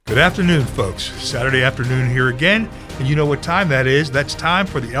Good afternoon, folks. Saturday afternoon here again, and you know what time that is. That's time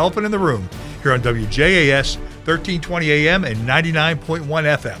for the Elephant in the Room here on WJAS 1320 AM and 99.1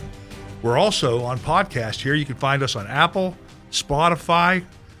 FM. We're also on podcast here. You can find us on Apple, Spotify,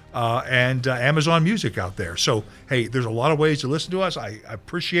 and Amazon Music out there. So, hey, there's a lot of ways to listen to us. I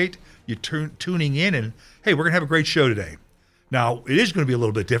appreciate you tuning in, and hey, we're going to have a great show today. Now, it is going to be a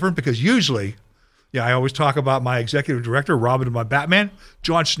little bit different because usually, I always talk about my executive director, Robin, and my Batman.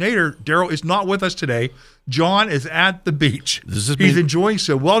 John Schneider, Daryl, is not with us today. John is at the beach. He's enjoying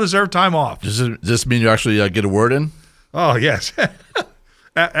some well-deserved time off. Does this mean you actually get a word in? Oh, yes.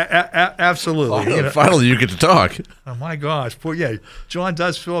 Absolutely. Finally, you get to talk. Oh, my gosh. John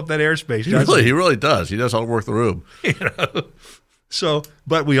does fill up that airspace. He really does. He does all work the room. So,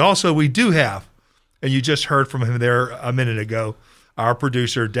 but we do have, and you just heard from him there a minute ago, our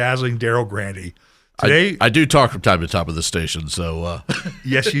producer, dazzling Daryl Grandy. Today, I do talk from time to time of the station, so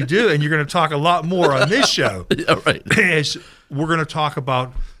yes, you do, and you're going to talk a lot more on this show. Yeah, right. As we're going to talk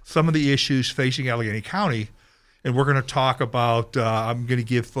about some of the issues facing Allegheny County, and we're going to talk about. I'm going to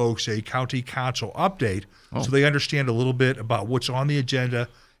give folks a county council update so they understand a little bit about what's on the agenda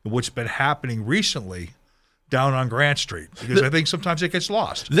and what's been happening recently down on Grant Street, because I think sometimes it gets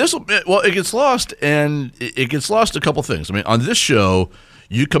lost. It gets lost, and it gets lost a couple things. I mean, on this show,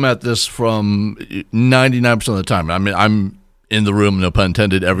 you come at this from 99% of the time. I mean, I'm in the room, no pun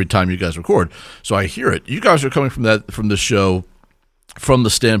intended, every time you guys record, so I hear it. You guys are coming from this show from the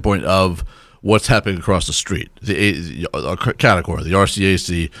standpoint of what's happening across the street, the category, the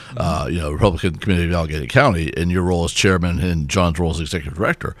RCAC, Republican Committee of Allegheny County, and your role as chairman and John's role as executive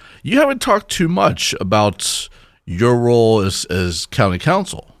director. You haven't talked too much about your role as county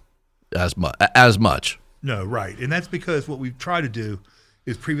council as much. No, right, and that's because what we've tried to do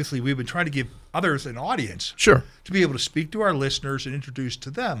is previously we've been trying to give others an audience, sure, to be able to speak to our listeners and introduce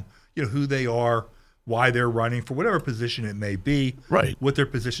to them, who they are, why they're running for whatever position it may be, right, what their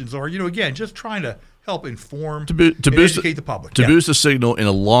positions are. Again, just trying to help inform to educate the public, boost the signal in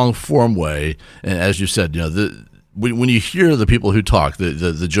a long form way. And as you said, when you hear the people who talk,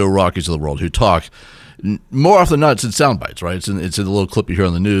 the Joe Rockies of the world who talk, more often than not, it's in sound bites, right? It's in the little clip you hear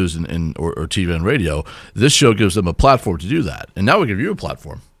on the news or TV and radio. This show gives them a platform to do that, and now we give you a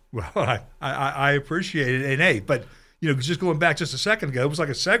platform. Well, I appreciate it, and hey, but just going back just a second ago, it was like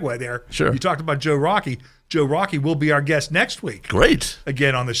a segue there. Sure. You talked about Joe Rocky. Joe Rocky will be our guest next week. Great.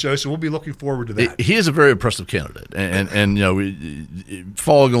 Again on the show, so we'll be looking forward to that. He is a very impressive candidate, and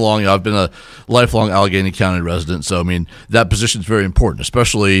following along, I've been a lifelong Allegheny County resident, so I mean that position is very important,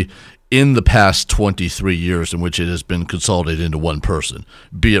 especially in the past 23 years in which it has been consolidated into one person,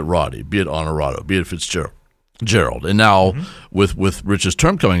 be it Roddy, be it Honorado, be it Fitzgerald. And now with Rich's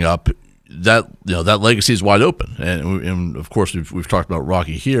term coming up, that legacy is wide open. And of course we've talked about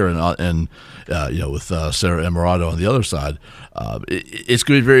Rocky here and with Sarah Emirado on the other side. It's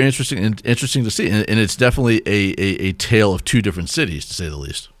going to be very interesting to see. And it's definitely a tale of two different cities, to say the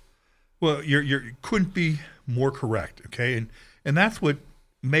least. Well, you couldn't be more correct, okay? And that's what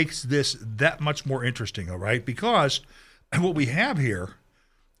makes this that much more interesting, all right? Because what we have here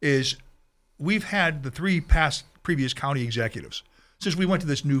is we've had the three previous county executives since we went to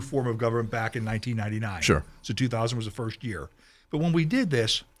this new form of government back in 1999. Sure. So 2000 was the first year. But when we did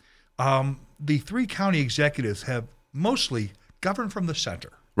this, the three county executives have mostly governed from the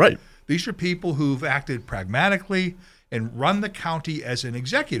center. Right. These are people who've acted pragmatically and run the county as an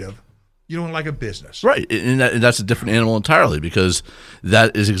executive, like a business. Right, and that's a different animal entirely, because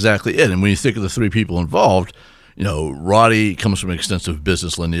that is exactly it. And when you think of the three people involved, Roddy comes from an extensive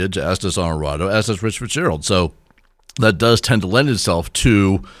business lineage, as does Honorado, as does Rich Fitzgerald. So that does tend to lend itself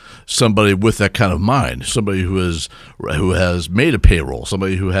to somebody with that kind of mind, somebody who has made a payroll,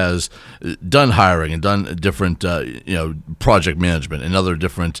 somebody who has done hiring and done different project management and other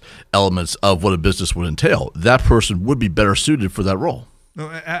different elements of what a business would entail. That person would be better suited for that role. No,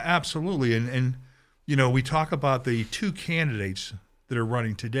 absolutely. And we talk about the two candidates that are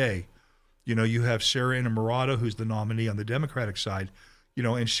running today. You have Sarah Emirado, who's the nominee on the Democratic side.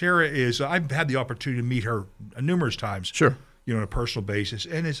 And Sarah I've had the opportunity to meet her numerous times. Sure. On a personal basis,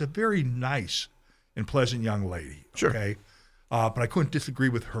 and is a very nice and pleasant young lady. Sure. Okay. But I couldn't disagree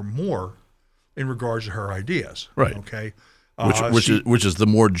with her more in regards to her ideas. Right. Okay. Which is the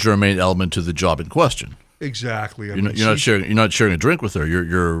more germane element to the job in question. Exactly. You're not sharing a drink with her.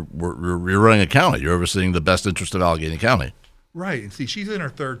 You're running a county. You're overseeing the best interest of Allegheny County. Right. And see, she's in her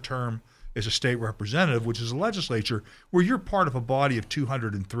third term as a state representative, which is a legislature where you're part of a body of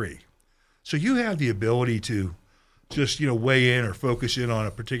 203. So you have the ability to just, weigh in or focus in on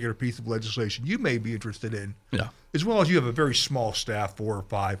a particular piece of legislation you may be interested in. Yeah. As well as you have a very small staff, 4 or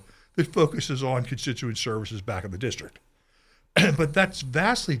 5, that focuses on constituent services back in the district. But that's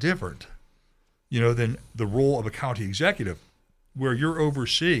vastly different, than the role of a county executive, where you're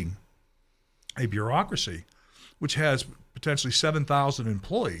overseeing a bureaucracy which has potentially 7,000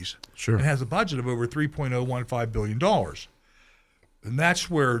 employees Sure. and has a budget of over $3.015 billion. And that's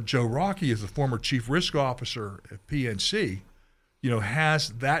where Joe Rocky, as the former chief risk officer at PNC, has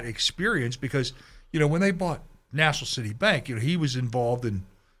that experience because, when they bought National City Bank, he was involved in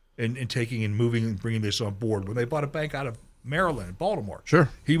taking and moving and bringing this on board. When they bought a bank out of Maryland and Baltimore, Sure,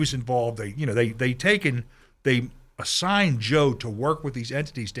 he was involved. They assigned Joe to work with these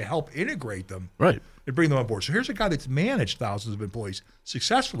entities to help integrate them, right, and bring them on board. So here's a guy that's managed thousands of employees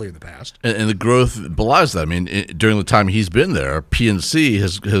successfully in the past. and the growth belies that. I mean, during the time he's been there, PNC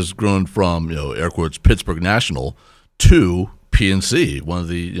has grown from air quotes Pittsburgh National to PNC, one of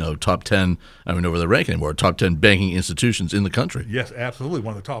the top 10. I don't know where they rank anymore. Top 10 banking institutions in the country. Yes, absolutely,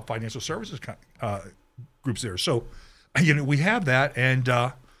 one of the top financial services groups there. So, we have that, and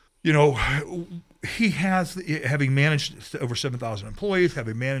he has, having managed over 7,000 employees,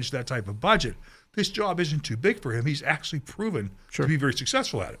 having managed that type of budget. This job isn't too big for him. He's actually proven Sure. to be very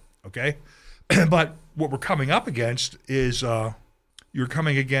successful at it. Okay, but what we're coming up against is you're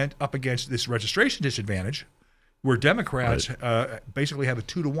coming up against this registration disadvantage, where Democrats basically have a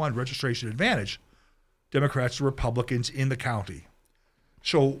 2-to-1 registration advantage. Democrats to Republicans in the county.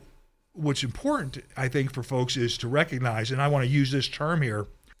 So what's important, I think, for folks is to recognize, and I want to use this term here,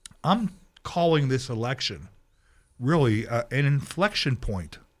 I'm calling this election really an inflection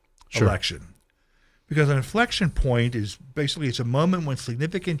point election. Because an inflection point is basically, it's a moment when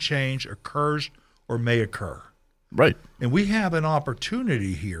significant change occurs or may occur. Right. And we have an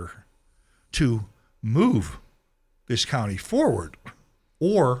opportunity here to move this county forward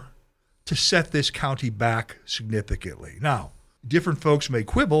or to set this county back significantly. Now, different folks may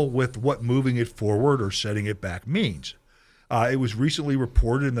quibble with what moving it forward or setting it back means. It was recently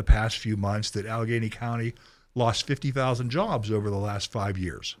reported in the past few months that Allegheny County lost 50,000 jobs over the last 5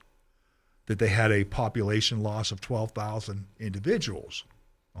 years, that they had a population loss of 12,000 individuals.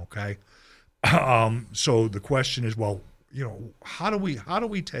 Okay, so the question is, well, how do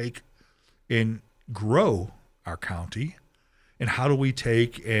we take and grow our county, and how do we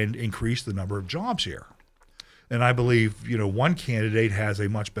take and increase the number of jobs here? And I believe one candidate has a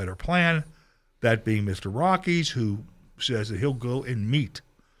much better plan, that being Mr. Rockies, who says that he'll go and meet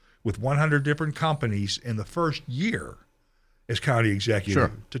with 100 different companies in the first year as county executive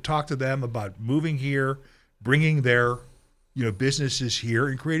to talk to them about moving here, bringing their businesses here,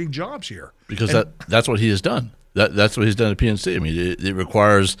 and creating jobs here. Because that's what he has done. That's what he's done at PNC. I mean, it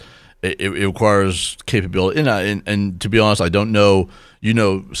requires capability. And to be honest, I don't know.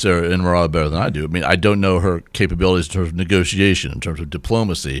 Sarah Inamorada better than I do. I mean, I don't know her capabilities in terms of negotiation, in terms of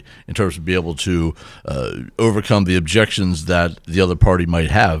diplomacy, in terms of being able to overcome the objections that the other party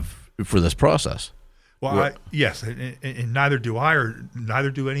might have for this process. Well, yes, and neither do I, or neither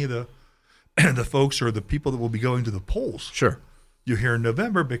do any of the folks or the people that will be going to the polls. Sure. You hear in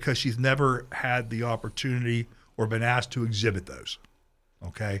November, because she's never had the opportunity or been asked to exhibit those.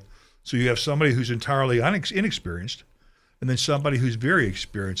 Okay? So you have somebody who's entirely inexperienced, and then somebody who's very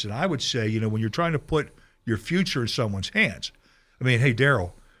experienced. And I would say, when you're trying to put your future in someone's hands, I mean, hey,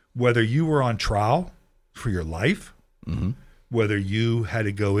 Daryl, whether you were on trial for your life, mm-hmm. whether you had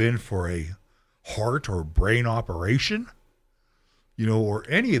to go in for a heart or brain operation, or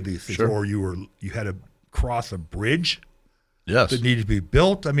any of these things, or you had to cross a bridge that needed to be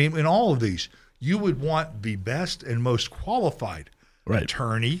built. I mean, in all of these, you would want the best and most qualified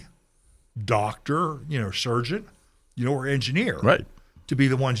attorney, doctor, surgeon, or engineer to be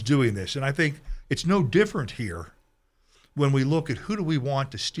the ones doing this. And I think it's no different here when we look at who do we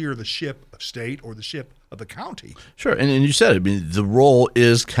want to steer the ship of state or the ship of the county. Sure, and you said it. I mean, the role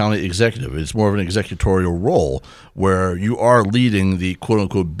is county executive. It's more of an executorial role where you are leading the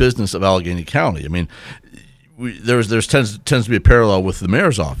quote-unquote business of Allegheny County. I mean, there tends to be a parallel with the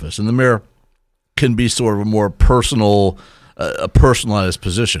mayor's office, and the mayor can be sort of a more a personalized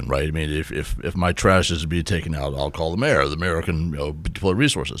position, right? I mean, if my trash is to be taken out, I'll call the mayor. The mayor can deploy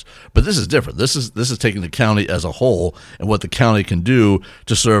resources. But this is different. This is taking the county as a whole and what the county can do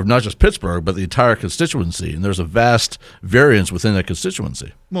to serve not just Pittsburgh but the entire constituency. And there's a vast variance within that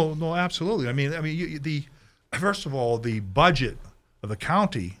constituency. Well, no, absolutely. I mean, first of all, the budget of the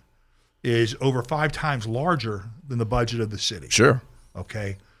county is over 5 times larger than the budget of the city. Sure.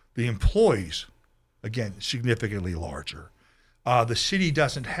 Okay. The employees, again, significantly larger. The city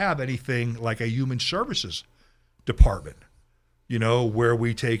doesn't have anything like a human services department, where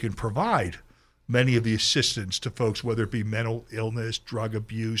we take and provide many of the assistance to folks, whether it be mental illness, drug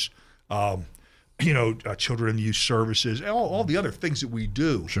abuse, children and youth services, all the other things that we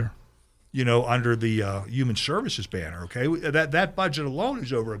do. Sure. Under the human services banner. Okay, that budget alone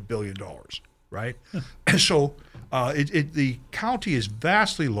is over $1 billion, right? And so the county is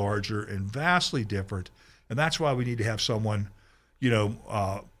vastly larger and vastly different, and that's why we need to have someone,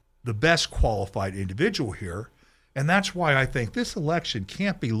 the best qualified individual here, and that's why I think this election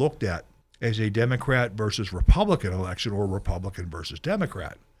can't be looked at as a Democrat versus Republican election or Republican versus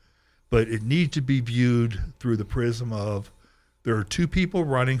Democrat, but it needs to be viewed through the prism of there are two people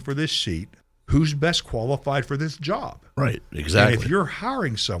running for this seat. Who's best qualified for this job? Right, exactly. And if you're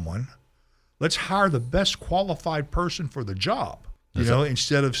hiring someone, let's hire the best qualified person for the job.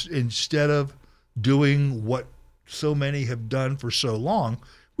 Instead of doing what so many have done for so long,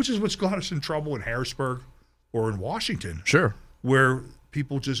 which is what's got us in trouble in Harrisburg or in Washington. Sure. Where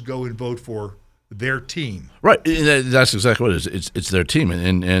people just go and vote for their team. Right. That's exactly what it is. It's their team.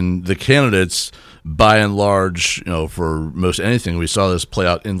 And the candidates, by and large, for most anything, we saw this play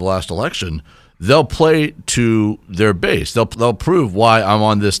out in the last election, they'll play to their base. They'll prove why I'm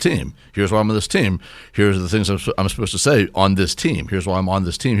on this team. Here's why I'm on this team. Here's the things I'm supposed to say on this team. Here's why I'm on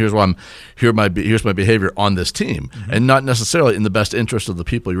this team. Here's my behavior on this team. Mm-hmm. And not necessarily in the best interest of the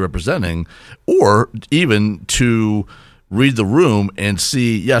people you're representing, or even to read the room and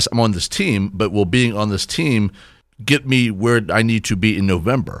see, yes, I'm on this team, but will being on this team get me where I need to be in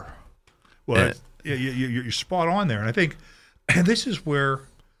November? Well, you're spot on there. And I think this is where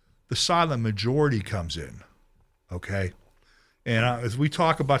the silent majority comes in, okay? And as we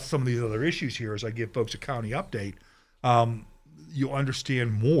talk about some of these other issues here, as I give folks a county update, you'll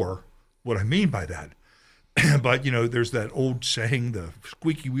understand more what I mean by that. But, there's that old saying, the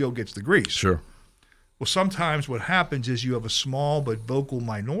squeaky wheel gets the grease. Sure. Well, sometimes what happens is you have a small but vocal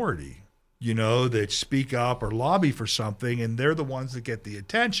minority, that speak up or lobby for something, and they're the ones that get the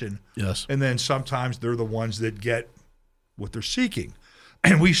attention. Yes. And then sometimes they're the ones that get what they're seeking.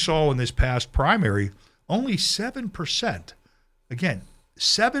 And we saw in this past primary, only 7%, again,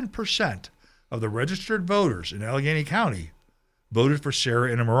 7% of the registered voters in Allegheny County voted for Sarah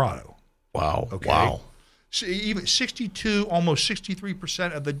Innamorato. Wow. Okay? Wow. So even 62, almost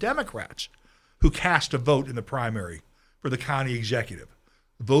 63% of the Democrats who cast a vote in the primary for the county executive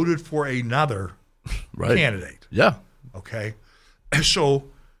voted for another candidate. Yeah. Okay. So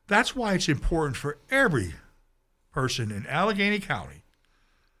that's why it's important for every person in Allegheny County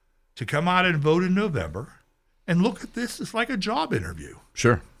to come out and vote in November and look at this as like a job interview.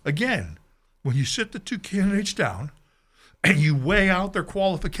 Sure. Again, when you sit the two candidates down and you weigh out their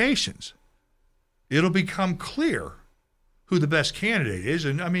qualifications, it'll become clear who the best candidate is.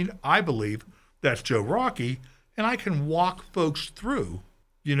 And I believe that's Joe Rocky, and I can walk folks through,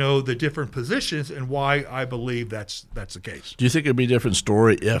 the different positions and why I believe that's the case. Do you think it'd be a different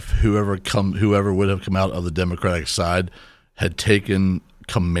story if whoever would have come out of the Democratic side had taken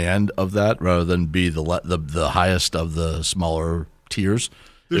command of that rather than be the highest of the smaller tiers?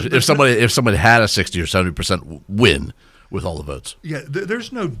 If somebody had a 60 or 70% win with all the votes. Yeah,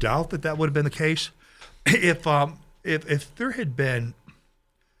 there's no doubt that would have been the case. If there had been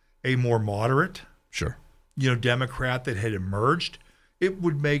a more moderate, sure, Democrat that had emerged, it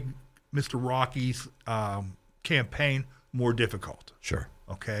would make Mr. Rocky's campaign more difficult. Sure.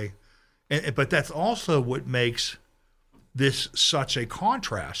 Okay, but that's also what makes this such a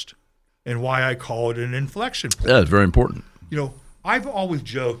contrast, and why I call it an inflection point. Yeah, it's very important. I've always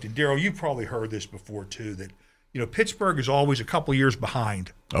joked, and Daryl, you've probably heard this before too, that Pittsburgh is always a couple years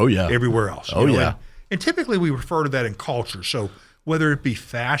behind. Oh yeah. Everywhere else. Oh yeah. And typically we refer to that in culture. So whether it be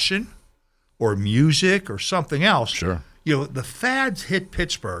fashion or music or something else, sure, the fads hit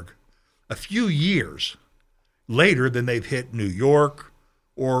Pittsburgh a few years later than they've hit New York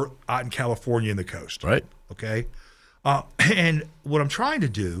or out in California in the coast. Right. Okay. And what I'm trying to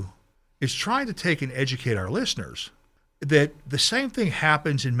do is trying to take and educate our listeners that the same thing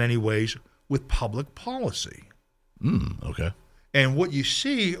happens in many ways with public policy. Okay. And what you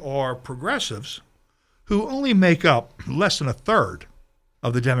see are progressives who only make up less than a third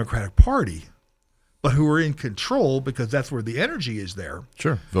of the Democratic Party, but who are in control because that's where the energy is there.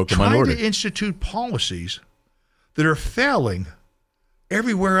 Sure, vocal trying minority. to institute policies that are failing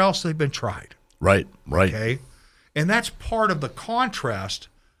everywhere else they've been tried. Right. Okay? And that's part of the contrast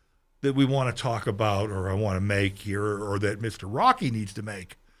that we want to talk about, or I want to make here, or that Mr. Rocky needs to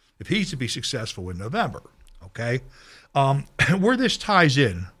make if he's to be successful in November. Okay? Where this ties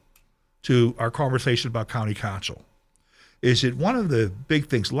in to our conversation about county council is that one of the big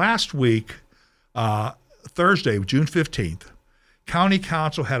things last week, Thursday, June 15th, County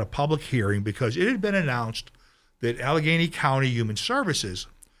Council had a public hearing because it had been announced that Allegheny County Human Services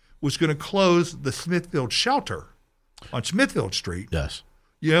was going to close the Smithfield shelter on Smithfield Street, Yes.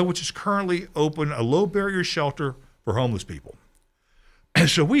 which is currently open, a low-barrier shelter for homeless people. And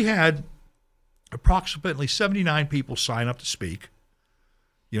so we had approximately 79 people sign up to speak,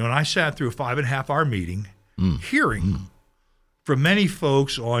 and I sat through a 5.5-hour meeting hearing from many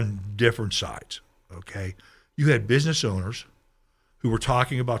folks on different sides, okay? You had business owners who were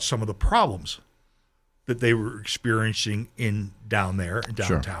talking about some of the problems that they were experiencing down there in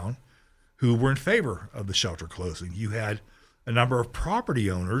downtown, who were in favor of the shelter closing. You had a number of property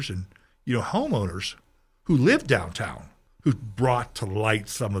owners and homeowners who lived downtown who brought to light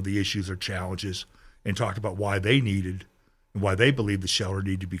some of the issues or challenges and talked about why they needed and why they believed the shelter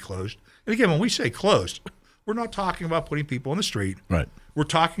needed to be closed. And again, when we say closed, we're not talking about putting people on the street. Right. We're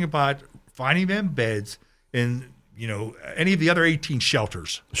talking about finding them beds in any of the other 18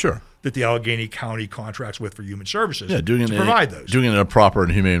 shelters. Sure. That the Allegheny County contracts with for human services doing to provide those. Doing it in a proper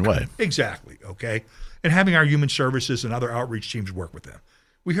and humane way. Exactly, okay? And having our human services and other outreach teams work with them.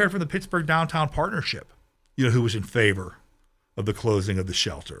 We heard from the Pittsburgh Downtown Partnership, who was in favor of the closing of the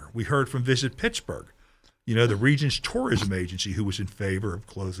shelter. We heard from Visit Pittsburgh, the region's tourism agency, who was in favor of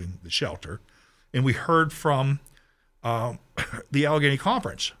closing the shelter. And we heard from the Allegheny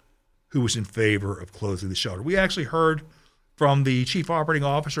Conference, who was in favor of closing the shelter. We actually heard from the chief operating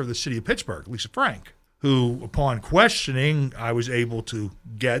officer of the city of Pittsburgh, Lisa Frank, who, upon questioning, I was able to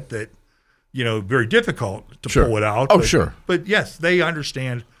get that, very difficult to pull it out. Sure. But yes, they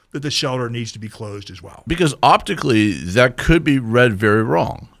understand that the shelter needs to be closed as well. Because optically, that could be read very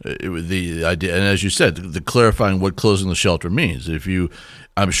wrong. The idea, and as you said, the clarifying what closing the shelter means.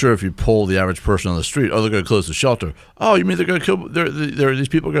 I'm sure if you poll the average person on the street, they're going to close the shelter. Oh, you mean they're going to kill? These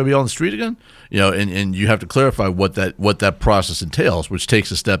people are going to be on the street again? And you have to clarify what that process entails, which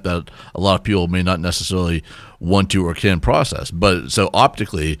takes a step that a lot of people may not necessarily want to or can process. But so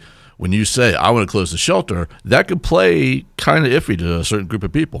optically, when you say, I want to close the shelter, that could play kind of iffy to a certain group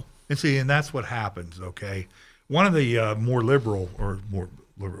of people. And that's what happens, okay? One of the more liberal or more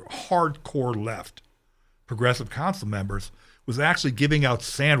hardcore left progressive council members was actually giving out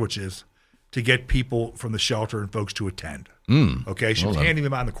sandwiches to get people from the shelter and folks to attend. Okay, she was handing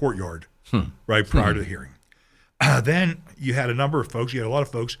them out in the courtyard right prior to the hearing. Then you had a number of folks, you had a lot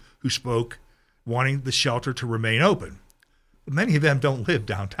of folks who spoke wanting the shelter to remain open. But many of them don't live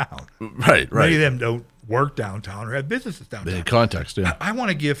downtown. Right. Many of them don't work downtown or have businesses downtown. In context, yeah. I want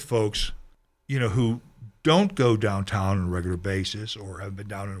to give folks, who don't go downtown on a regular basis or haven't been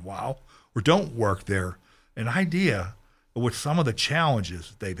down in a while or don't work there, an idea of what some of the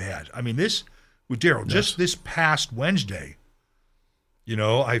challenges they've had. I mean, Daryl, just this past Wednesday,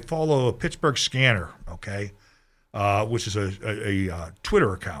 I follow a Pittsburgh Scanner, okay, which is a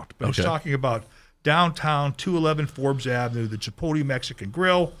Twitter account. But I was talking about downtown 211 Forbes Avenue, the Chipotle Mexican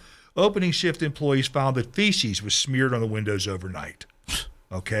Grill. Opening shift employees found that feces was smeared on the windows overnight.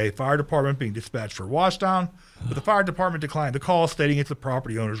 Okay, fire department being dispatched for washdown, but the fire department declined the call, stating it's the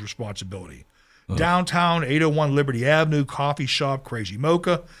property owner's responsibility. Downtown 801 Liberty Avenue, coffee shop Crazy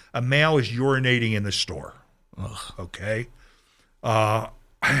Mocha. A male is urinating in the store. Okay. I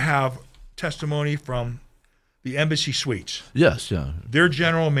have testimony from the Embassy Suites. Yes, yeah. Their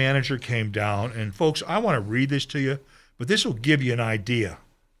general manager came down, and folks, I want to read this to you, but this will give you an idea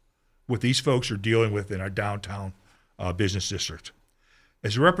what these folks are dealing with in our downtown business district.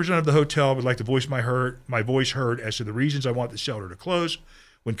 As a representative of the hotel, I would like to voice my voice heard as to the reasons I want the shelter to close.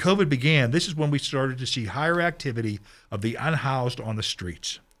 When COVID began, this is when we started to see higher activity of the unhoused on the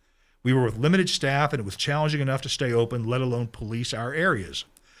streets. We were with limited staff, and it was challenging enough to stay open, let alone police our areas.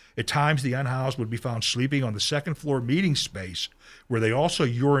 At times, the unhoused would be found sleeping on the second floor meeting space, where they also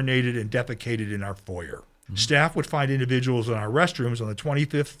urinated and defecated in our foyer. Staff would find individuals in our restrooms on the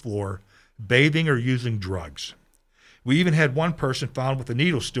 25th floor bathing or using drugs. We even had one person found with a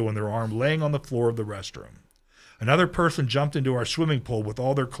needle still in their arm laying on the floor of the restroom. Another person jumped into our swimming pool with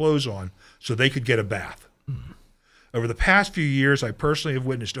all their clothes on so they could get a bath. Over the past few years, I personally have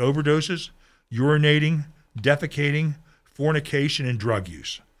witnessed overdoses, urinating, defecating, fornication, and drug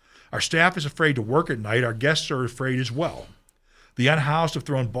use. Our staff is afraid to work at night. Our guests are afraid as well. The unhoused have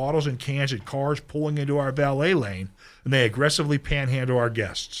thrown bottles and cans at cars pulling into our valet lane, and they aggressively panhandle our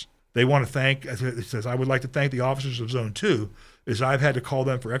guests. They want to thank, it says, I would like to thank the officers of Zone 2, as I've had to call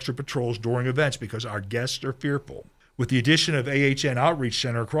them for extra patrols during events because our guests are fearful. With the addition of AHN Outreach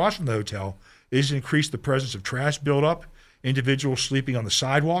Center across from the hotel, it has increased the presence of trash buildup, individuals sleeping on the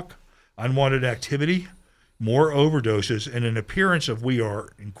sidewalk, unwanted activity, more overdoses, and an appearance of we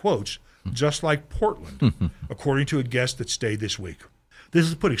are, in quotes, just like Portland, according to a guest that stayed this week. This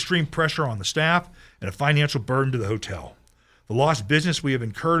has put extreme pressure on the staff and a financial burden to the hotel. The lost business we have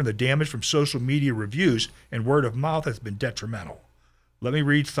incurred and the damage from social media reviews and word of mouth has been detrimental. Let me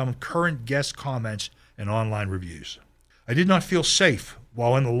read some current guest comments and online reviews. I did not feel safe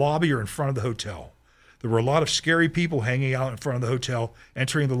while in the lobby or in front of the hotel. There were a lot of scary people hanging out in front of the hotel,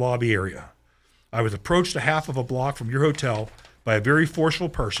 entering the lobby area. I was approached a half of a block from your hotel by a very forceful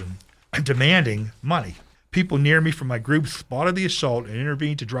person demanding money. People near me from my group spotted the assault and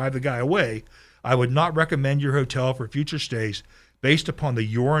intervened to drive the guy away. I would not recommend your hotel for future stays based upon the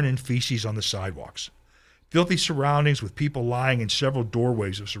urine and feces on the sidewalks. Filthy surroundings with people lying in several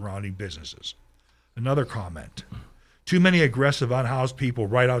doorways of surrounding businesses. Another comment. Too many aggressive, unhoused people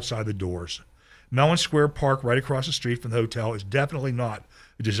right outside the doors. Mellon Square Park, right across the street from the hotel, is definitely not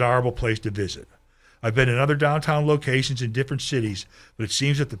a desirable place to visit. I've been in other downtown locations in different cities, but it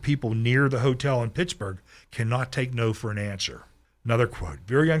seems that the people near the hotel in Pittsburgh cannot take no for an answer. Another quote.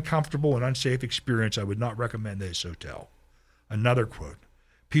 Very uncomfortable and unsafe experience. I would not recommend this hotel. Another quote.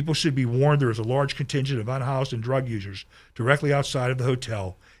 People should be warned there is a large contingent of unhoused and drug users directly outside of the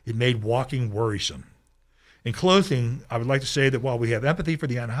hotel. It made walking worrisome. In closing, I would like to say that while we have empathy for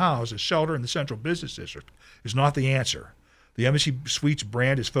the unhoused, a shelter in the Central Business District is not the answer. The Embassy Suites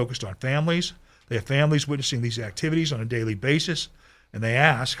brand is focused on families. They have families witnessing these activities on a daily basis, and they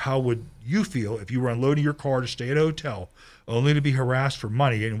ask, how would you feel if you were unloading your car to stay at a hotel only to be harassed for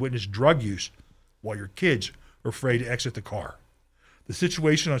money and witness drug use while your kids are afraid to exit the car? The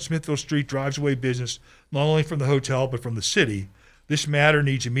situation on Smithville Street drives away business not only from the hotel but from the city. This matter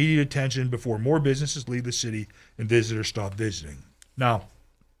needs immediate attention before more businesses leave the city and visitors stop visiting. Now,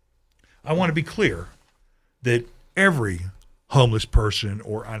 I want to be clear that every homeless person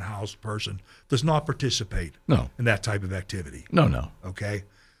or unhoused person does not participate in that type of activity. No. Okay?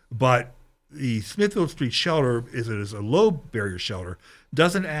 But the Smithville Street shelter is a low barrier shelter,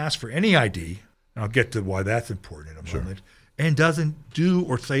 doesn't ask for any ID, and I'll get to why that's important in a moment, and doesn't do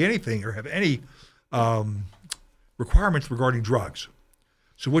or say anything or have any requirements regarding drugs.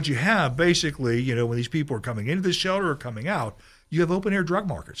 So what you have basically, when these people are coming into the shelter or coming out, you have open air drug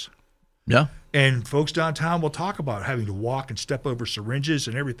markets. Yeah. And folks downtown will talk about having to walk and step over syringes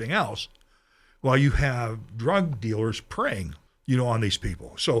and everything else while you have drug dealers preying, on these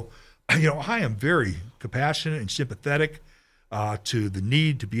people. So, I am very compassionate and sympathetic to the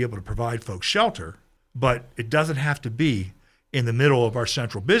need to be able to provide folks shelter, but it doesn't have to be in the middle of our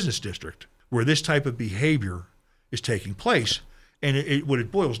central business district where this type of behavior is taking place. And what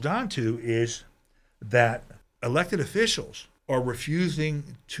it boils down to is that elected officials are refusing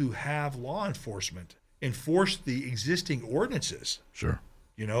to have law enforcement enforce the existing ordinances. Sure.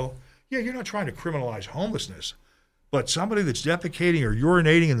 You're not trying to criminalize homelessness, but somebody that's defecating or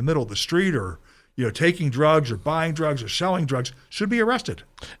urinating in the middle of the street or, taking drugs or buying drugs or selling drugs should be arrested.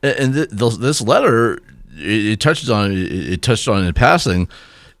 And this letter, it touched on in passing.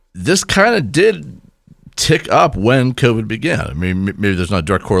 This kind of did tick up when COVID began. I mean, maybe there's not a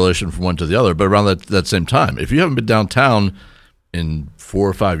direct correlation from one to the other, but around that same time, if you haven't been downtown in 4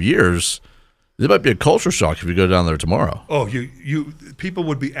 or 5 years, there might be a culture shock if you go down there tomorrow. Oh, people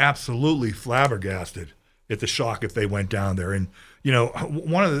would be absolutely flabbergasted at the shock if they went down there. And,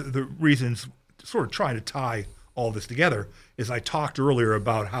 one of the reasons, sort of trying to tie all this together, is I talked earlier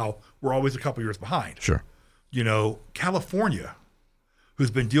about how we're always a couple years behind. Sure. California,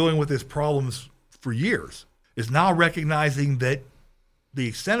 who's been dealing with these problems for years, is now recognizing that the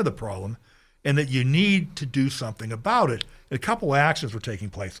extent of the problem and that you need to do something about it. And a couple of actions were taking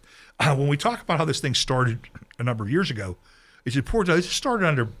place. When we talk about how this thing started a number of years ago, it's important. It started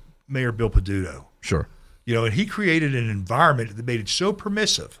under Mayor Bill Peduto. Sure. And he created an environment that made it so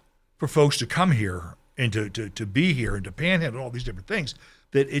permissive for folks to come here and to be here and to panhandle all these different things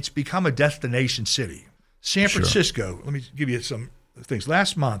that it's become a destination city. San Francisco, Let me give you some things.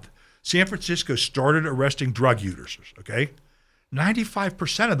 Last month, San Francisco started arresting drug users, okay?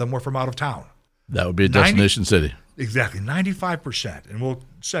 95% of them were from out of town. That would be a destination city. Exactly, 95%. And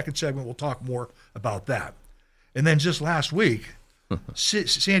second segment, we'll talk more about that. And then just last week,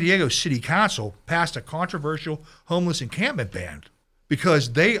 San Diego City Council passed a controversial homeless encampment ban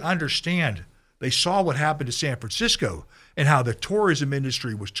because they understand, they saw what happened to San Francisco and how the tourism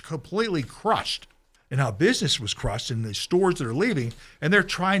industry was completely crushed and how business was crushed and the stores that are leaving, and they're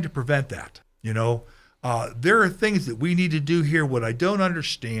trying to prevent that. There are things that we need to do here, what I don't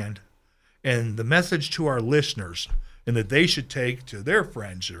understand, and the message to our listeners, and that they should take to their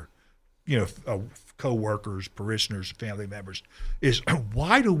friends or, co-workers, parishioners, family members, is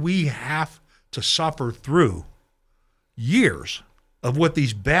why do we have to suffer through years of what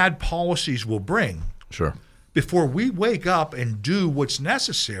these bad policies will bring Sure. before we wake up and do what's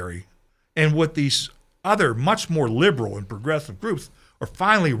necessary, and what these other much more liberal and progressive groups are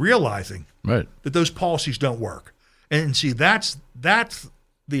finally realizing Right. that those policies don't work. And see, that's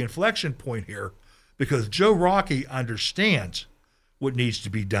the inflection point here, because Joe Rockey understands what needs to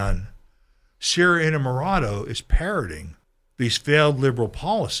be done. Sarah Innamorato is parroting these failed liberal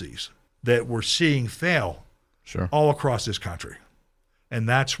policies that we're seeing fail Sure. all across this country. And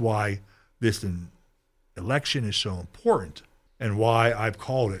that's why this election is so important, and why I've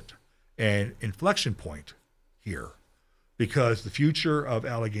called it an inflection point here, because the future of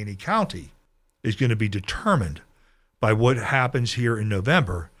Allegheny County is going to be determined by what happens here in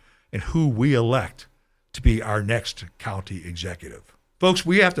November and who we elect to be our next county executive. Folks,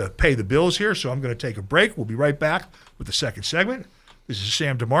 we have to pay the bills here, so I'm going to take a break. We'll be right back with the second segment. This is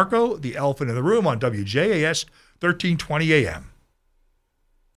Sam DeMarco, the elephant in the room, on WJAS 1320 AM.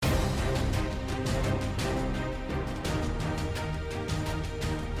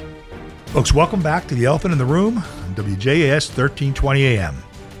 Folks, welcome back to the elephant in the room on WJAS 1320 AM.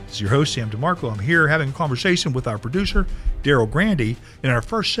 This is your host, Sam DeMarco. I'm here having a conversation with our producer, Daryl Grandy. In our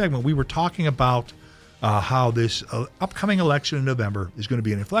first segment, we were talking about how this upcoming election in November is going to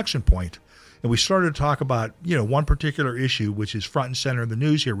be an inflection point. And we started to talk about, one particular issue, which is front and center in the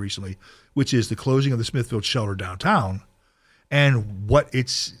news here recently, which is the closing of the Smithfield shelter downtown, and what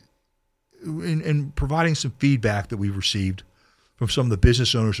it's in providing some feedback that we've received from some of the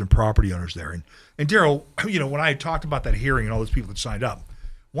business owners and property owners there. And Daryl, when I had talked about that hearing and all those people that signed up,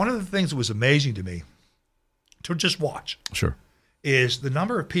 one of the things that was amazing to me to just watch Sure. is the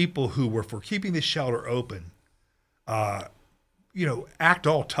number of people who were for keeping this shelter open, act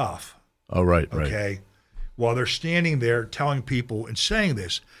all tough. Oh, right. Okay. While they're standing there telling people and saying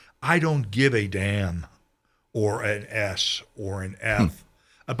this, I don't give a damn or an S or an F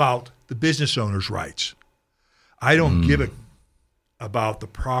about the business owner's rights. I don't give a about the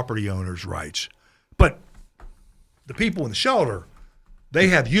property owner's rights. But the people in the shelter, they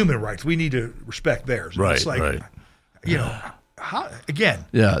have human rights. We need to respect theirs. Right, it's like, right. How, again.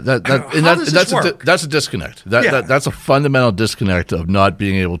 Yeah, work? That's a disconnect. That's a fundamental disconnect of not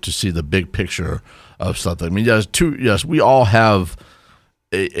being able to see the big picture of something. I mean, yes, we all have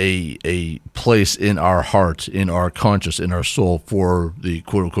a place in our heart, in our conscience, in our soul for the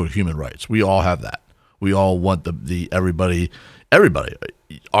quote unquote human rights. We all have that. We all want the everybody,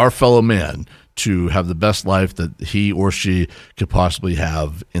 our fellow man, to have the best life that he or she could possibly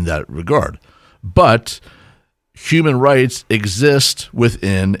have in that regard. But human rights exist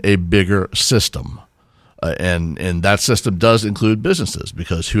within a bigger system. And that system does include businesses,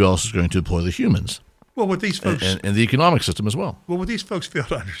 because who else is going to employ the humans? Well, what these folks and the economic system as well. Well, what these folks fail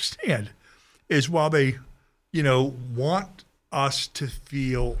to understand is, while they, want us to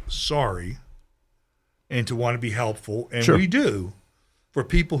feel sorry and to want to be helpful, and Sure. we do, for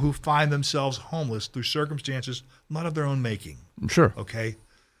people who find themselves homeless through circumstances not of their own making. Sure. Okay,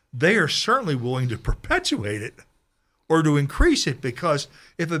 they are certainly willing to perpetuate it or to increase it, because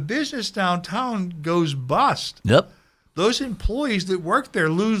if a business downtown goes bust, Yep. those employees that work there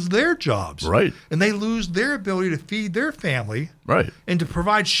lose their jobs. Right. And they lose their ability to feed their family. Right. And to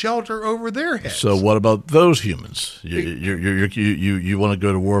provide shelter over their heads. So what about those humans? You want to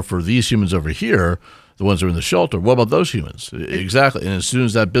go to war for these humans over here, the ones that are in the shelter. What about those humans? Exactly. And as soon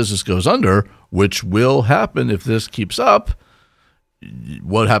as that business goes under, which will happen if this keeps up,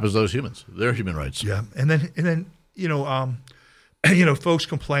 what happens to those humans? Their human rights. Yeah. And then folks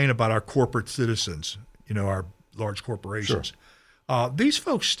complain about our corporate citizens, our large corporations. Sure. These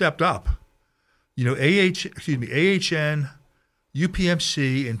folks stepped up. AHN,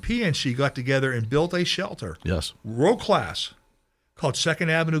 UPMC, and PNC got together and built a shelter. Yes. World class, called Second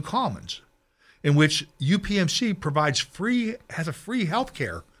Avenue Commons, in which UPMC has a free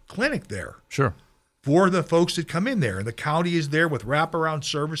healthcare clinic there. Sure. For the folks that come in there. And the county is there with wraparound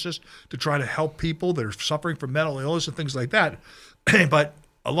services to try to help people that are suffering from mental illness and things like that. But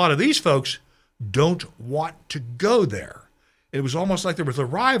a lot of these folks don't want to go there. It was almost like there was a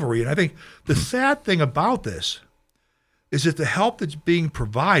rivalry. And I think the sad thing about this is that the help that's being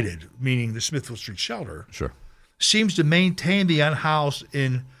provided, meaning the Smithfield Street Shelter, Sure. seems to maintain the unhoused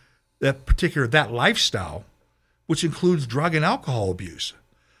in that lifestyle, which includes drug and alcohol abuse.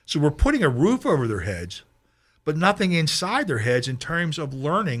 So we're putting a roof over their heads, but nothing inside their heads in terms of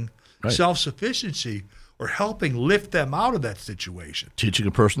learning self-sufficiency or helping lift them out of that situation. Teaching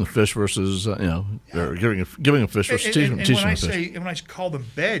a person to fish versus, or giving a fish versus teaching them to fish. When I call them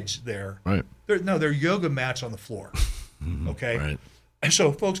beds there, right. they're yoga mats on the floor. Okay? Right. And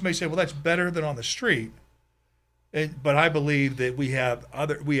so folks may say, well, that's better than on the street. But I believe that we have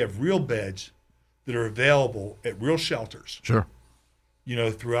real beds that are available at real shelters. Sure.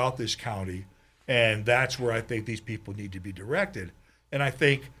 Throughout this county, and that's where I think these people need to be directed. And I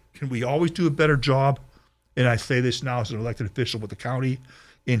think, can we always do a better job? And I say this now as an elected official with the county,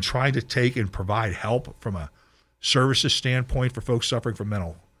 in trying to take and provide help from a services standpoint for folks suffering from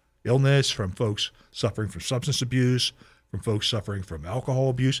mental illness, from folks suffering from substance abuse, from folks suffering from alcohol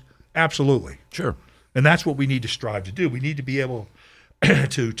abuse. Absolutely. Sure. And that's what we need to strive to do. We need to be able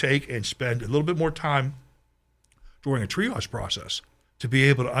to take and spend a little bit more time during a triage process to be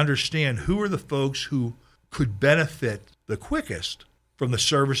able to understand who are the folks who could benefit the quickest from the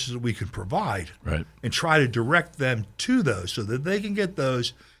services that we can provide, right, and try to direct them to those so that they can get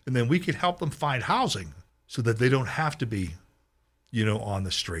those, and then we can help them find housing so that they don't have to be, on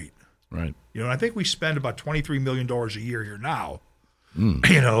the street. Right. And I think we spend about $23 million a year here now, and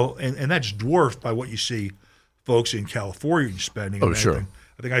that's dwarfed by what you see folks in California spending. Oh, sure.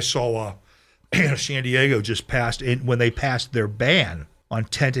 I think I saw San Diego just passed, when they passed their ban on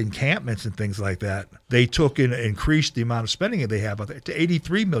tent encampments and things like that, they took and increased the amount of spending that they have to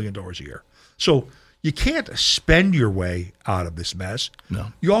 $83 million a year. So you can't spend your way out of this mess. No.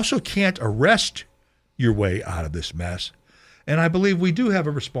 You also can't arrest your way out of this mess. And I believe we do have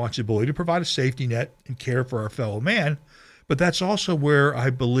a responsibility to provide a safety net and care for our fellow man. But that's also where I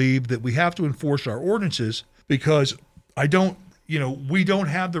believe that we have to enforce our ordinances, because we don't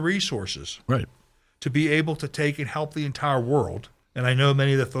have the resources, right, to be able to take and help the entire world. And I know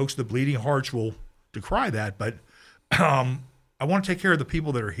many of the folks, the bleeding hearts, will decry that, but I want to take care of the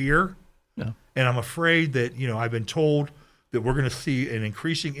people that are here. Yeah. And I'm afraid that, I've been told that we're going to see an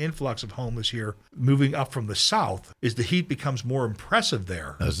increasing influx of homeless here moving up from the south as the heat becomes more impressive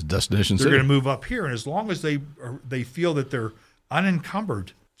there. As a destination They're city. going to move up here. And as long as they feel that they're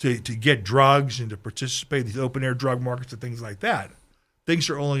unencumbered to get drugs and to participate in these open-air drug markets and things like that, things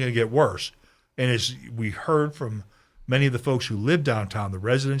are only going to get worse. And as we heard from many of the folks who live downtown, the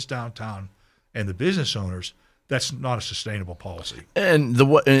residents downtown, and the business owners, that's not a sustainable policy. And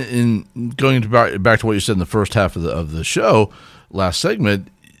in going back to what you said in the first half of the show, last segment,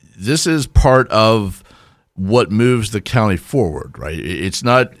 this is part of what moves the county forward, right?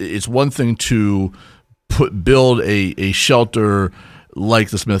 It's one thing to build a shelter like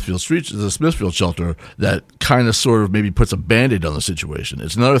the Smithfield shelter that kind of sort of maybe puts a Band-Aid on the situation.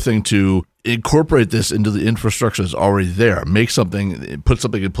 It's another thing to incorporate this into the infrastructure that's already there, put something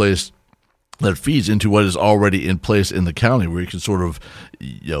in place that feeds into what is already in place in the county, where you can sort of,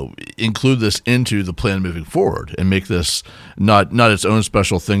 include this into the plan moving forward and make this not its own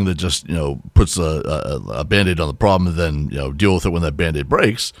special thing that just, puts a Band-Aid on the problem and then, deal with it when that Band-Aid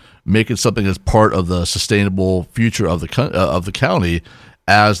breaks. Make it something that's part of the sustainable future of the county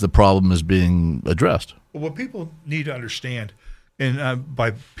as the problem is being addressed. Well, what people need to understand, and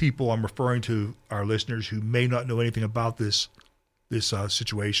by people I'm referring to our listeners who may not know anything about this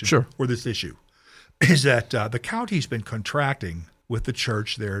situation, sure, or this issue, is that the county's been contracting with the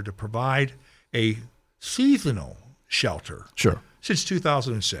church there to provide a seasonal shelter, sure, since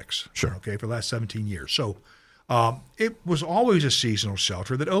 2006, sure, okay, for the last 17 years. So it was always a seasonal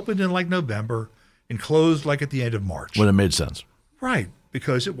shelter that opened in like November and closed like at the end of March. When it made sense. Right,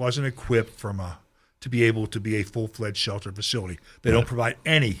 because it wasn't equipped to be able to be a full-fledged shelter facility. They don't provide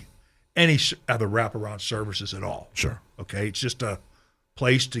any other wraparound services at all. Sure. Okay, it's just a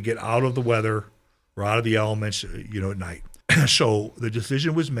place to get out of the weather or out of the elements, at night. So the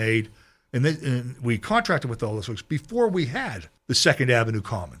decision was made, and we contracted with all those folks before we had the Second Avenue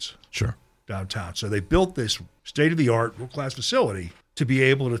Commons. Sure. Downtown. So they built this state-of-the-art, world-class facility to be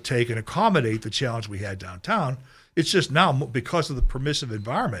able to take and accommodate the challenge we had downtown. It's just now, because of the permissive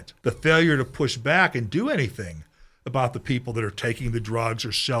environment, the failure to push back and do anything about the people that are taking the drugs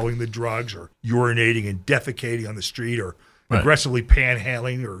or selling the drugs or urinating and defecating on the street or aggressively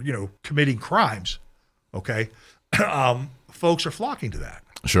panhandling or, committing crimes, okay? Folks are flocking to that.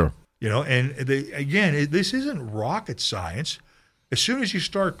 Sure. And this isn't rocket science. As soon as you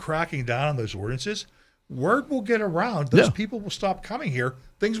start cracking down on those ordinances, word will get around. Those people will stop coming here.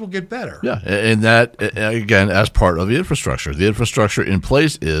 Things will get better. Yeah, and that, again, as part of the infrastructure. The infrastructure in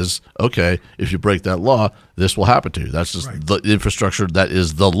place is, okay, if you break that law, this will happen to you. That's just the infrastructure that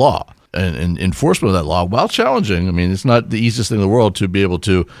is the law. And enforcement of that law, while challenging, I mean, it's not the easiest thing in the world to be able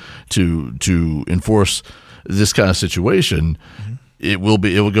to enforce this kind of situation. Mm-hmm. It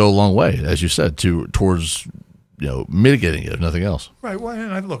will go a long way, as you said, towards mitigating it, if nothing else. Right. Well,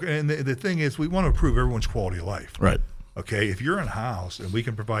 and the thing is, we want to improve everyone's quality of life. Right. Okay. If you're in a house and we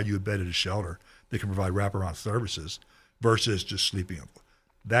can provide you a bed at a shelter that can provide wraparound services versus just sleeping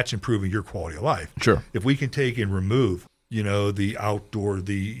that's improving your quality of life. Sure. If we can take and remove, the outdoor,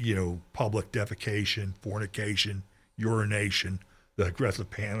 public defecation, fornication, urination, the aggressive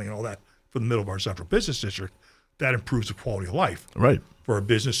paneling, and all that from the middle of our central business district, that improves the quality of life. Right. For our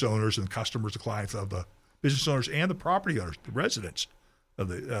business owners and customers, the clients of the business owners and the property owners, the residents of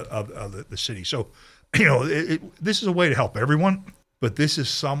the city. So, this is a way to help everyone, but this is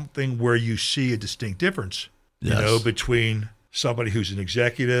something where you see a distinct difference, Yes. between somebody who's an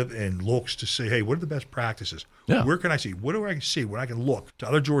executive and looks to say, hey, what are the best practices? Yeah. Where can I see? What do I see when I can look to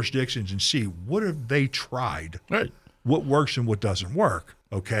other jurisdictions and see what have they tried? Right. What works and what doesn't work,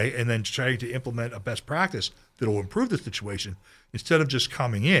 okay? And then trying to implement a best practice that will improve the situation instead of just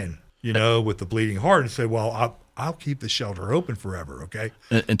coming in, with the bleeding heart and say, well, I'll keep the shelter open forever, okay?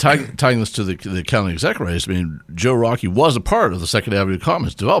 And tying this to the county exec race, I mean, Joe Rocky was a part of the Second Avenue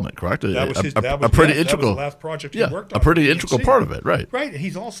Commons development, correct? That was integral, the last project he worked on. a pretty integral part of it, right? Right, and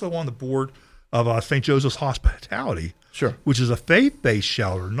he's also on the board of St. Joseph's Hospitality, Sure. which is a faith-based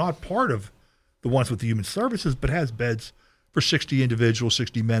shelter, not part of the ones with the human services, but has beds for 60 individuals,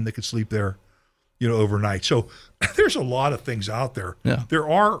 60 men that could sleep there, overnight. So there's a lot of things out there. Yeah. There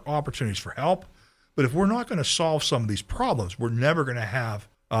are opportunities for help, but if we're not going to solve some of these problems, we're never going to have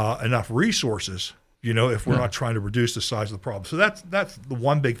enough resources, if we're not trying to reduce the size of the problem. So that's the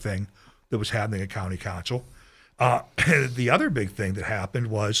one big thing that was happening at County Council. The other big thing that happened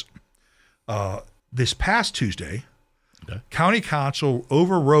was this past Tuesday, County Council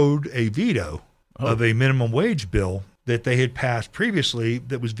overrode a veto of a minimum wage bill that they had passed previously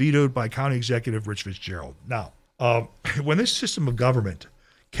that was vetoed by County Executive Rich Fitzgerald. Now, when this system of government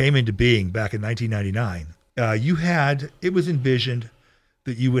came into being back in 1999, it was envisioned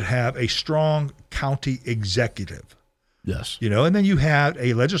that you would have a strong county executive. Yes. And then you had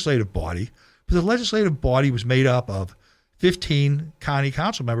a legislative body, but the legislative body was made up of 15 county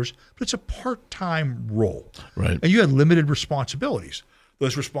council members, but it's a part-time role. Right. And you had limited responsibilities.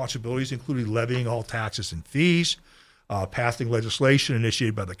 Those responsibilities included levying all taxes and fees, passing legislation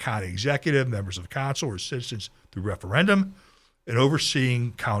initiated by the county executive, members of council, or citizens through referendum, and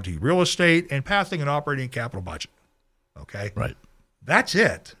overseeing county real estate, and passing an operating capital budget. Okay? Right. That's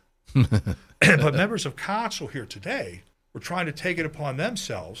it. But members of council here today were trying to take it upon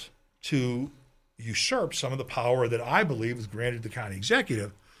themselves to usurp some of the power that I believe was granted to the county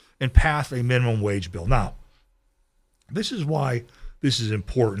executive and pass a minimum wage bill. Now, this is why this is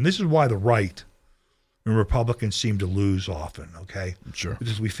important. This is why the right and Republicans seem to lose often, okay? Sure.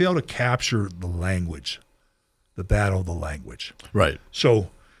 Because we fail to capture the language, the battle of the language. Right.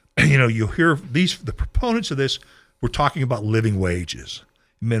 So, you hear the proponents of this were talking about living wages,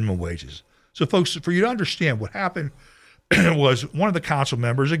 minimum wages. So, folks, for you to understand what happened was one of the council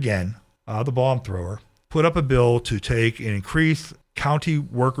members, again, the bomb thrower, put up a bill to take and increase county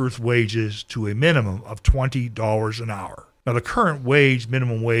workers' wages to a minimum of $20 an hour. Now, the current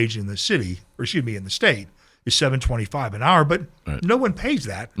minimum wage in the state, is $7.25 an hour, but no one pays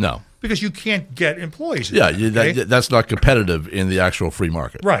that. No. Because you can't get employees. That's not competitive in the actual free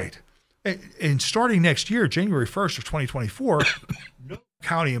market. Right. And starting next year, January 1st of 2024, no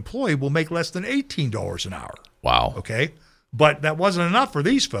county employee will make less than $18 an hour. Wow. Okay? But that wasn't enough for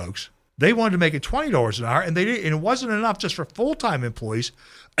these folks. They wanted to make it $20 an hour, and it wasn't enough just for full-time employees.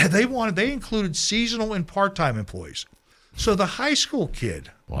 They included seasonal and part-time employees. So the high school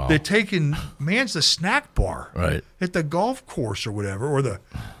kid that mans the snack bar at the golf course or whatever, or the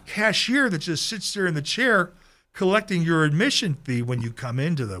cashier that just sits there in the chair collecting your admission fee when you come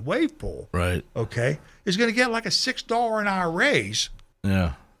into the wave pool, okay, is going to get like a $6 an hour raise.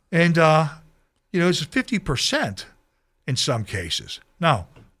 Yeah. And, it's 50% in some cases. Now,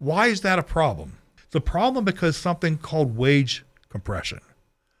 why is that a problem? It's a problem because something called wage compression.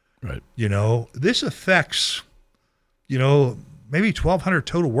 Right. This affects, maybe 1,200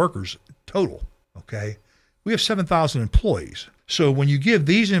 total workers total, okay? We have 7,000 employees. So when you give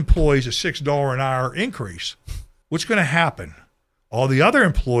these employees a $6 an hour increase, what's going to happen? All the other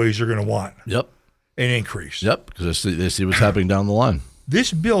employees are going to want an increase. Yep, because they see what's happening down the line.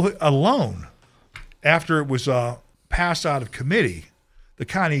 This bill alone, after it was passed out of committee, the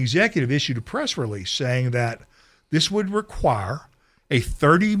county executive issued a press release saying that this would require a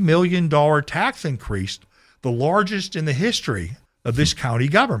 $30 million tax increase, the largest in the history of this county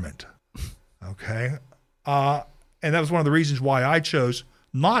government. Okay? And that was one of the reasons why I chose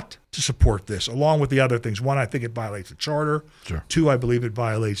not to support this, along with the other things. One, I think it violates the charter. Sure. Two, I believe it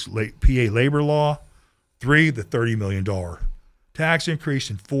violates PA labor law. Three, the $30 million tax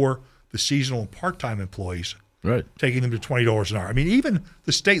increase. And four, the seasonal and part-time employees, taking them to $20 an hour. I mean, even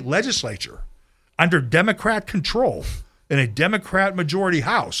the state legislature, under Democrat control, and a Democrat majority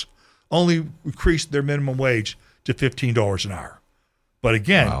House only increased their minimum wage to $15 an hour. But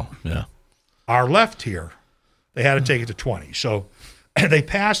again, our left here, they had to take it to 20. So they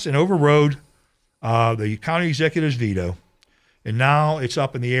passed and overrode the county executive's veto, and now it's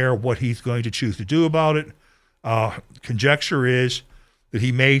up in the air what he's going to choose to do about it. Conjecture is that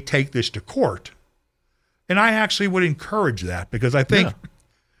he may take this to court, and I actually would encourage that because I think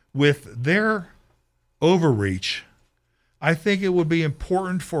with their overreach, I think it would be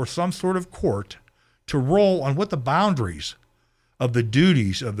important for some sort of court to roll on what the boundaries of the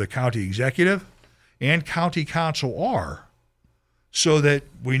duties of the county executive and county council are, so that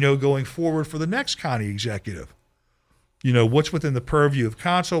we know going forward for the next county executive, what's within the purview of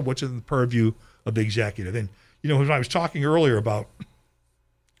council, what's in the purview of the executive. And, when I was talking earlier about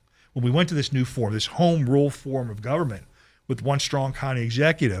when we went to this new form, this home rule form of government with one strong county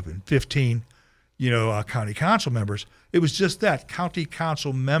executive and 15, county council members, it was just that, county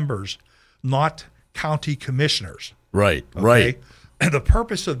council members, not county commissioners. Right, okay? right. And the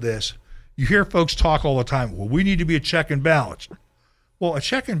purpose of this, you hear folks talk all the time, well, we need to be a check and balance. Well, a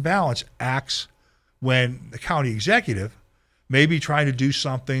check and balance acts when the county executive may be trying to do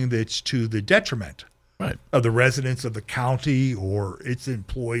something that's to the detriment of the residents of the county or its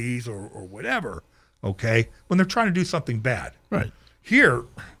employees or whatever, okay, when they're trying to do something bad. Right. Here,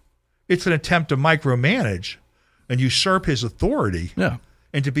 it's an attempt to micromanage and usurp his authority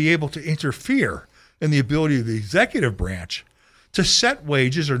and to be able to interfere in the ability of the executive branch to set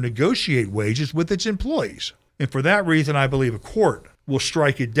wages or negotiate wages with its employees. And for that reason, I believe a court will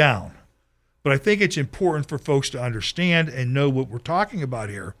strike it down. But I think it's important for folks to understand and know what we're talking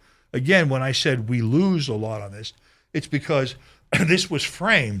about here. Again, when I said we lose a lot on this, it's because this was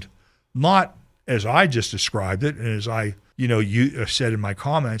framed not as I just described it and as I, you said in my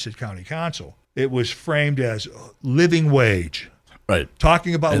comments at county council. It was framed as living wage. Right.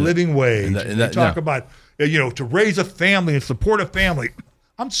 Talking about living wage. And talk about, to raise a family and support a family.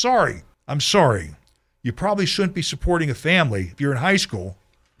 I'm sorry. You probably shouldn't be supporting a family if you're in high school.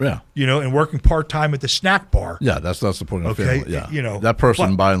 Yeah. And working part-time at the snack bar. Yeah, that's not supporting a family. Yeah. That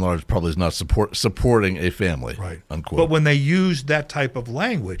person, by and large, probably is not supporting a family. Right. Unquote. But when they use that type of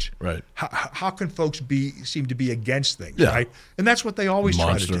language, right, how can folks seem to be against things, yeah, right? And that's what they always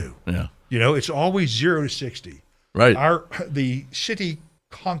try to do. Yeah. It's always 0 to 60. Right. The city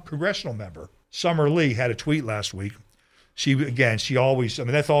congressional member, Summer Lee, had a tweet last week. She always,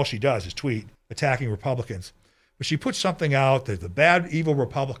 that's all she does is tweet, attacking Republicans. But she put something out that the bad, evil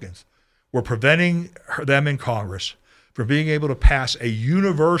Republicans were preventing them in Congress from being able to pass a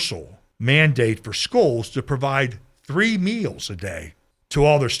universal mandate for schools to provide 3 meals a day to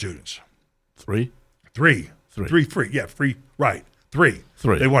all their students. 3? 3. 3 free. Yeah, free. Right. 3.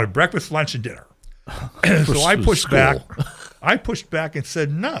 They wanted breakfast, lunch, and dinner. So I pushed back. I pushed back and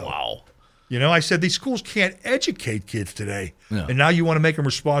said no. Wow. I said these schools can't educate kids today, and now you want to make them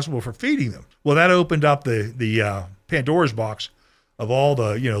responsible for feeding them. Well, that opened up the Pandora's box of all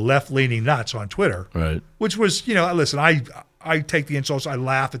the left-leaning nuts on Twitter, right? Which was listen, I take the insults, I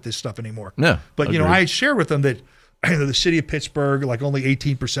laugh at this stuff anymore. Yeah, but I had shared with them that the city of Pittsburgh, like only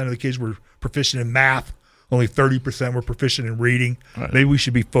 18% of the kids were proficient in math, only 30% were proficient in reading. Right. Maybe we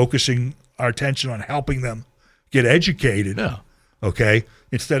should be focusing our attention on helping them get educated. Yeah. Okay,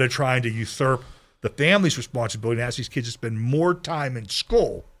 instead of trying to usurp the family's responsibility and ask these kids to spend more time in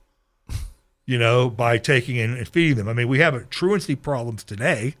school, by taking and feeding them. We have truancy problems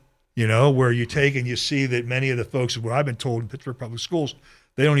today, where you take and you see that many of the folks, what I've been told in Pittsburgh public schools,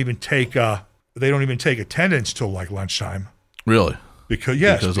 they don't even take attendance till like lunchtime. Really?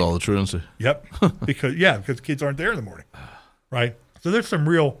 Because all the truancy. Yep. Because kids aren't there in the morning, right? So there's some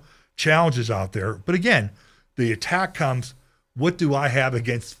real challenges out there. But again, the attack comes. What do I have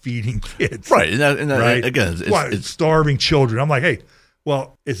against feeding kids? Right. And right? Again, it's starving children. I'm like, hey,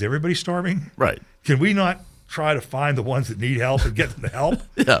 well, is everybody starving? Right. Can we not try to find the ones that need help and get them the help?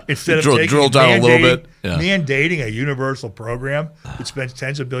 Yeah. Instead of drill down a little bit. Yeah. Mandating a universal program that spends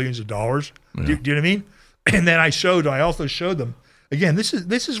tens of billions of dollars. Yeah. Do you know what I mean? And then I also showed them, again, this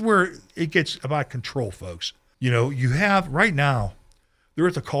is where it gets about control, folks. You have right now, there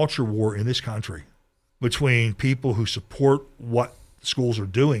is a culture war in this country between people who support what schools are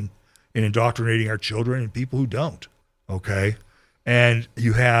doing in indoctrinating our children and people who don't, okay? And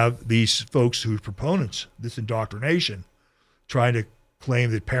you have these folks who are proponents of this indoctrination trying to claim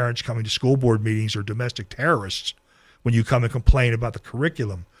that parents coming to school board meetings are domestic terrorists when you come and complain about the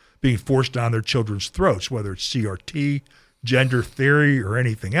curriculum being forced down their children's throats, whether it's CRT, gender theory, or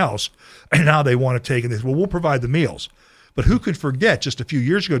anything else. And now they want to take this, we'll provide the meals. But who could forget just a few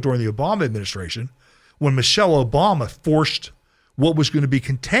years ago during the Obama administration when Michelle Obama forced what was going to be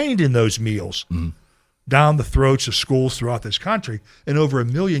contained in those meals down the throats of schools throughout this country, and over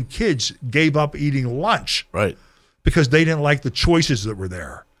 1 million kids gave up eating lunch because they didn't like the choices that were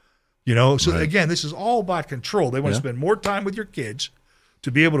there. So again, this is all about control. They want to spend more time with your kids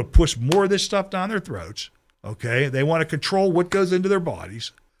to be able to push more of this stuff down their throats. Okay, they want to control what goes into their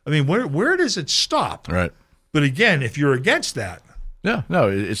bodies. I mean, where does it stop? Right. But again, if you're against that,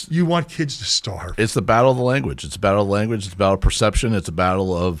 you want kids to starve. It's the battle of the language. It's a battle of language. It's a battle of perception. It's a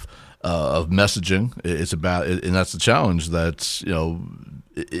battle of messaging. It's about, and that's the challenge that's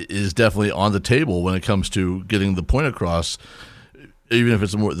is definitely on the table when it comes to getting the point across. Even if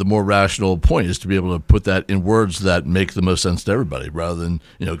it's the more rational point, is to be able to put that in words that make the most sense to everybody, rather than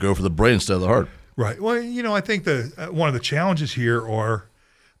go for the brain instead of the heart. Right. Well, I think one of the challenges here are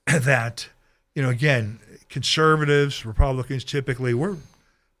that again, conservatives, Republicans, typically we're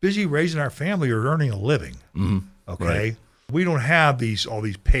busy raising our family or earning a living. Okay. Right. We don't have all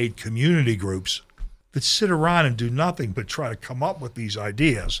these paid community groups that sit around and do nothing but try to come up with these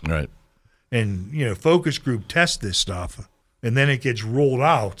ideas. Right. And, focus group test this stuff, and then it gets rolled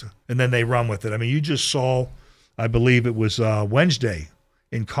out, and then they run with it. I mean, you just saw, I believe it was Wednesday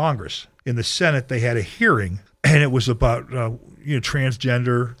in Congress. In the Senate, they had a hearing, and it was about,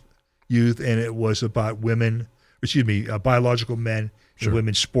 transgender youth, and it was about biological men in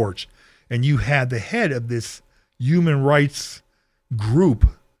women's sports. And you had the head of this human rights group,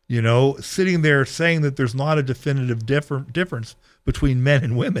 sitting there saying that there's not a definitive difference between men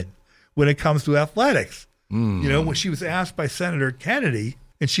and women when it comes to athletics. When she was asked by Senator Kennedy,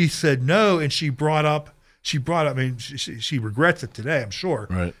 and she said no, and she brought up, I mean, she regrets it today, I'm sure.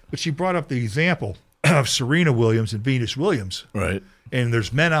 Right. But she brought up the example of Serena Williams and Venus Williams. Right. And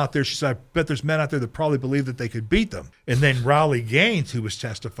there's men out there, she said, I bet there's men out there that probably believe that they could beat them. And then Raleigh Gaines, who was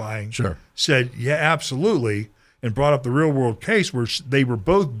testifying, said, yeah, absolutely, and brought up the real world case where they were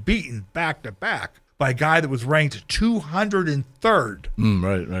both beaten back to back by a guy that was ranked 203rd.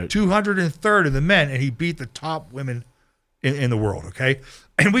 Right. 203rd in the men, and he beat the top women in the world, okay?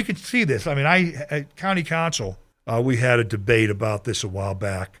 And we could see this. I mean, at County Council, we had a debate about this a while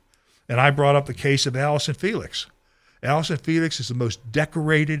back, and I brought up the case of Allison Felix. Allison Felix is the most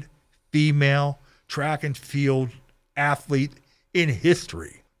decorated female track and field athlete in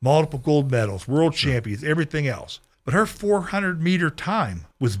history. Multiple gold medals, world champions, everything else. But her 400-meter time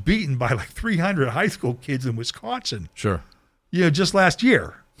was beaten by like 300 high school kids in Wisconsin. Just last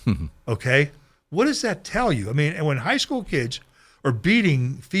year. Okay? What does that tell you? I mean, and when high school kids are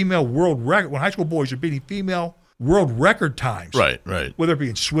beating female world record, when high school boys are beating female world record times. Right. Whether it be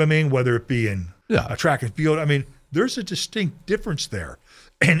in swimming, whether it be in track and field. I mean, there's a distinct difference there.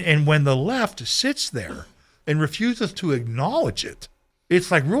 And when the left sits there and refuses to acknowledge it, it's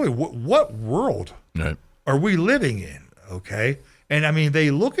like, really, what world are we living in? Okay? And I mean,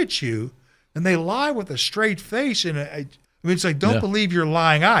 they look at you and they lie with a straight face. And I mean, it's like, don't believe your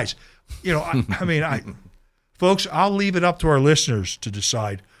lying eyes. Folks, I'll leave it up to our listeners to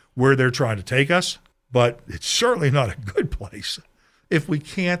decide where they're trying to take us, but it's certainly not a good place if we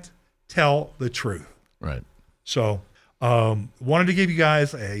can't tell the truth. Right. So, wanted to give you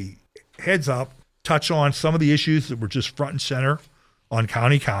guys a heads up, touch on some of the issues that were just front and center on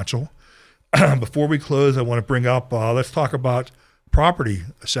County Council. Before we close, I want to bring up, let's talk about property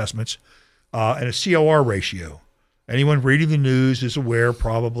assessments and a COR ratio. Anyone reading the news is aware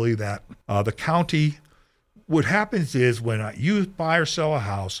probably that the county, what happens is when you buy or sell a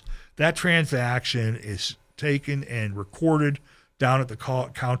house, that transaction is taken and recorded down at the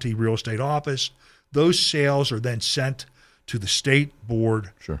county real estate office. Those sales are then sent to the state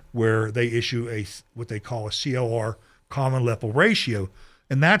board where they issue what they call a COR, common level ratio.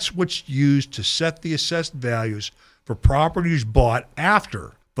 And that's what's used to set the assessed values for properties bought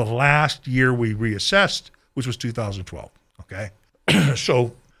after the last year we reassessed, which was 2012, okay?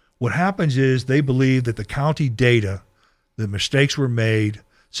 So what happens is they believe that the county data, the mistakes were made.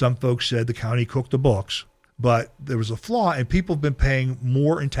 Some folks said the county cooked the books, but there was a flaw, and people have been paying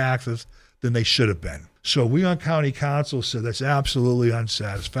more in taxes than they should have been. So we on County Council said that's absolutely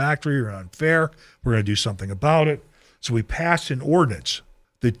unsatisfactory or unfair. We're going to do something about it. So we passed an ordinance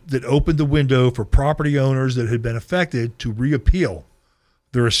that opened the window for property owners that had been affected to reappeal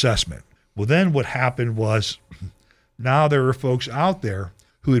their assessment. Well, then what happened was now there are folks out there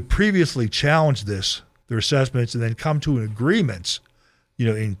who had previously challenged their assessments, and then come to an agreement,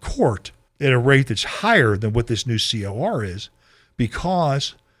 in court at a rate that's higher than what this new COR is,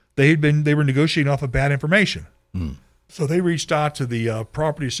 because they were negotiating off of bad information. So they reached out to the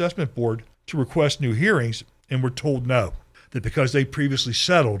Property Assessment Board to request new hearings and were told no, that because they previously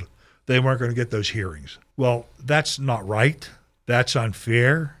settled, they weren't going to get those hearings. Well, that's not right. That's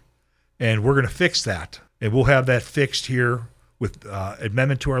unfair. And we're going to fix that. And we'll have that fixed here with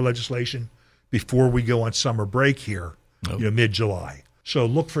amendment to our legislation before we go on summer break here, mid-July. So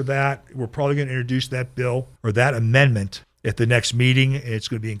look for that. We're probably going to introduce that bill or that amendment at the next meeting. It's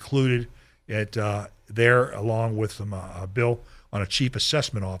going to be included at there along with a bill on a chief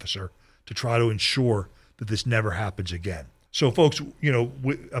assessment officer to try to ensure that this never happens again. So folks,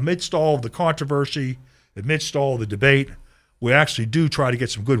 amidst all of the controversy, amidst all of the debate, we actually do try to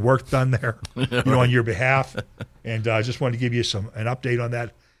get some good work done there, on your behalf. And I just wanted to give you an update on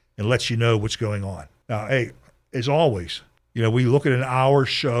that and let you know what's going on. Now, hey, as always, we look at an hour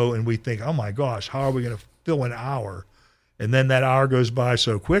show and we think, oh my gosh, how are we going to fill an hour? And then that hour goes by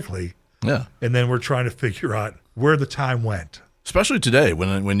so quickly. Yeah. And then we're trying to figure out where the time went. Especially today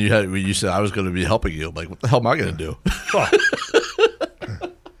when you said I was going to be helping you. I'm like, what the hell am I going to do?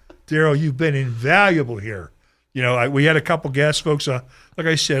 Daryl, you've been invaluable here. We had a couple guests, folks. Like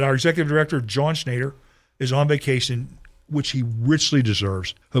I said, our executive director, John Schneider, is on vacation, which he richly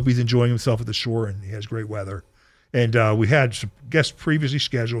deserves. Hope he's enjoying himself at the shore and he has great weather. And we had some guests previously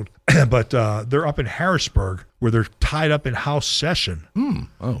scheduled, but they're up in Harrisburg where they're tied up in House session.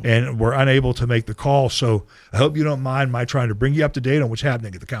 And we're unable to make the call. So I hope you don't mind my trying to bring you up to date on what's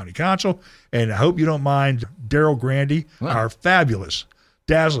happening at the county council. And I hope you don't mind Daryl Grandy, our fabulous,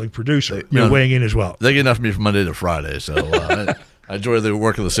 dazzling producer, weighing in as well. They get enough from me from Monday to Friday. So I enjoy the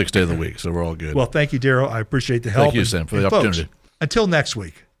work of the 6th day of the week. So we're all good. Well, thank you, Daryl. I appreciate the help. Thank you, Sam, for the opportunity. Folks, until next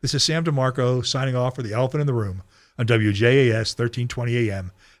week, this is Sam DeMarco signing off for The Elephant in the Room on WJAS 1320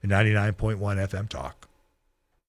 AM and 99.1 FM Talk.